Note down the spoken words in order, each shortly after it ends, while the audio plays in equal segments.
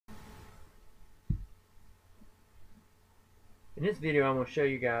In this video, I'm going to show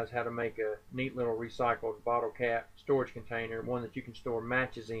you guys how to make a neat little recycled bottle cap storage container, one that you can store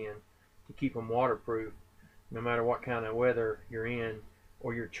matches in to keep them waterproof no matter what kind of weather you're in,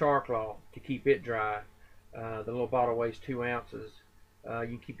 or your char cloth to keep it dry. The little bottle weighs 2 ounces. You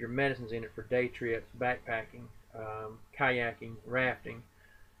can keep your medicines in it for day trips, backpacking, kayaking, rafting.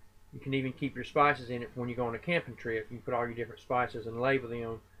 You can even keep your spices in it for when you go on a camping trip. You can put all your different spices and label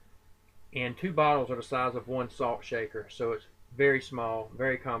them. And 2 bottles are the size of 1 salt shaker, so it's very small,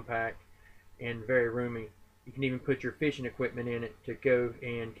 very compact, and very roomy. You can even put your fishing equipment in it to go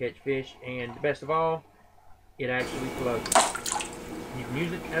and catch fish, and the best of all, it actually floats. You can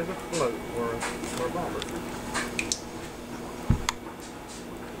use it as a float or a bobber.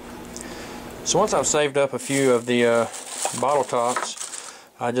 So once I've saved up a few of the bottle tops,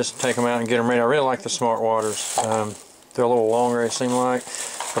 I just take them out and get them ready. I really like the Smart Waters. They're a little longer, it seems like,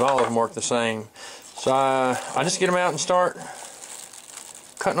 but all of them work the same. So I just get them out and start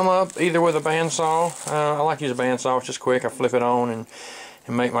cutting them up, either with a bandsaw. I like to use a bandsaw, it's just quick. I flip it on and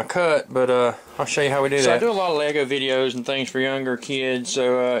make my cut, but I'll show you how we do that. So I do a lot of Lego videos and things for younger kids,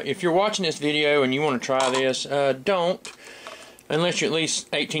 so if you're watching this video and you want to try this, don't, unless you're at least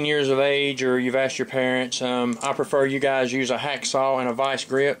 18 years of age or you've asked your parents. I prefer you guys use a hacksaw and a vice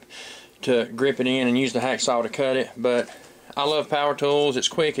grip to grip it in and use the hacksaw to cut it, but I love power tools. It's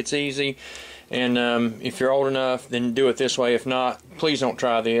quick, it's easy, and if you're old enough, then do it this way. If not, please don't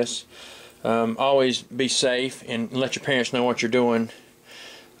try this. Always be safe and let your parents know what you're doing,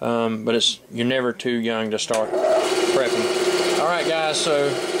 but you're never too young to start prepping. Alright guys, so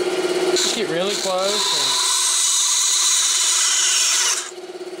just get really close,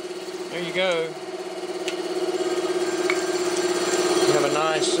 and there you go. You have a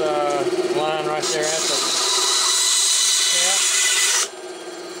nice line right there at the cap,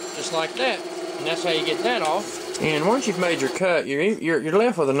 just like that, and that's how you get that off. And once you've made your cut, you're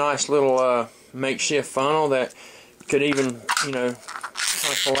left with a nice little makeshift funnel that could even, you know,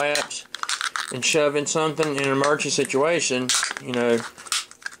 kind of collapse and shove in something in an emergency situation. You know,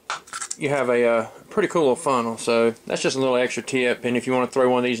 you have a pretty cool little funnel. So that's just a little extra tip, and if you want to throw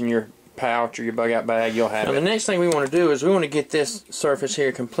one of these in your pouch or your bug out bag, you'll have it. The next thing we want to do is we want to get this surface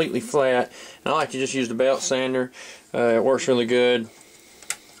here completely flat, and I like to just use the belt sander. It works really good.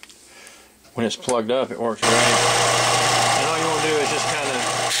 When it's plugged up, it works great. And all you want to do is just kind of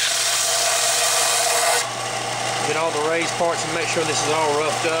get all the raised parts and make sure this is all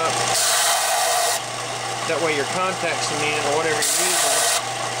roughed up. That way your contact cement or whatever you're using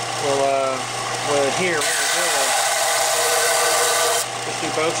will adhere really good. Just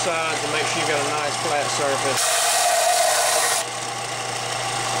do both sides and make sure you've got a nice flat surface.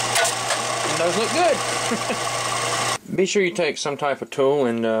 And those look good. Be sure you take some type of tool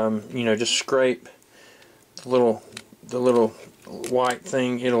and you know, just scrape the little white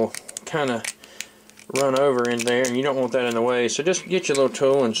thing. It'll kind of run over in there, and you don't want that in the way. So just get your little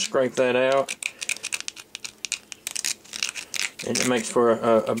tool and scrape that out, and it makes for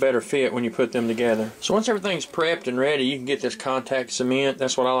a better fit when you put them together. So once everything's prepped and ready, you can get this contact cement.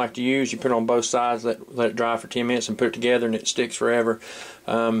 That's what I like to use. You put it on both sides, let it dry for 10 minutes, and put it together, and it sticks forever.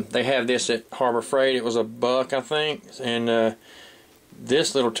 They have this at Harbor Freight. It was $1, I think, and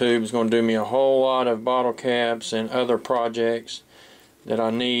this little tube is going to do me a whole lot of bottle caps and other projects that I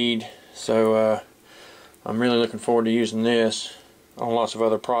need. So I'm really looking forward to using this on lots of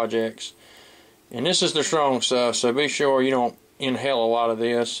other projects. And this is the strong stuff, so be sure you don't inhale a lot of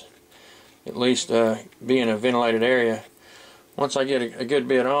this. At least be in a ventilated area. Once I get a good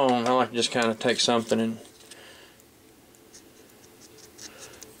bit on, I like to just kind of take something and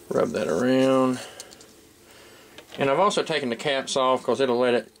rub that around. And I've also taken the caps off because it'll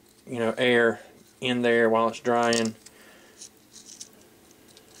let it, you know, air in there while it's drying.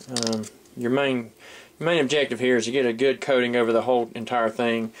 Your main objective here is to get a good coating over the whole entire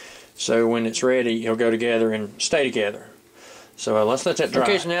thing, so when it's ready, it'll go together and stay together. So let's let that dry.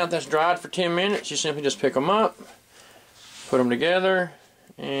 Okay, so now that's dried for 10 minutes, you simply just pick them up, put them together,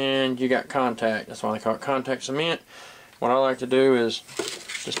 and you got contact. That's why they call it contact cement. What I like to do is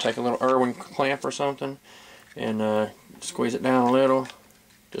just take a little Irwin clamp or something and squeeze it down a little.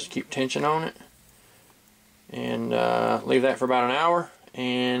 Just keep tension on it, and leave that for about an hour,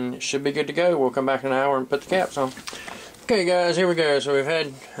 and it should be good to go. We'll come back in an hour and put the caps on. Okay guys, here we go. So we've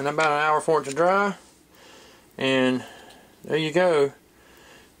had about an hour for it to dry, and there you go.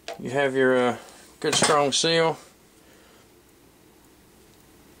 You have your good strong seal,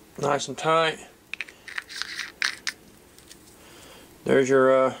 nice and tight. There's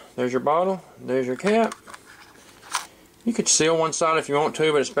your bottle, there's your cap, You could seal one side if you want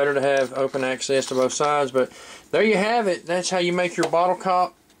to, but it's better to have open access to both sides. But there you have it. That's how you make your bottle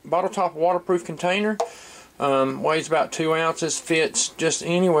top waterproof container. Weighs about 2 ounces, fits just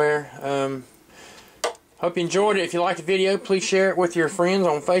anywhere. Hope you enjoyed it. If you liked the video, please share it with your friends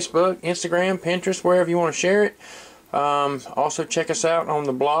on Facebook, Instagram, Pinterest, wherever you want to share it. Also check us out on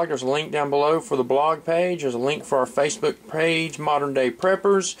the blog. There's a link down below for the blog page. There's a link for our Facebook page, Modern Day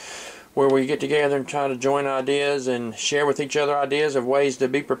Preppers, where we get together and try to join ideas and share with each other ideas of ways to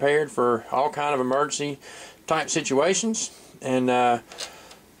be prepared for all kind of emergency type situations. And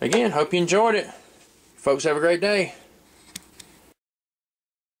again, hope you enjoyed it. Folks, have a great day.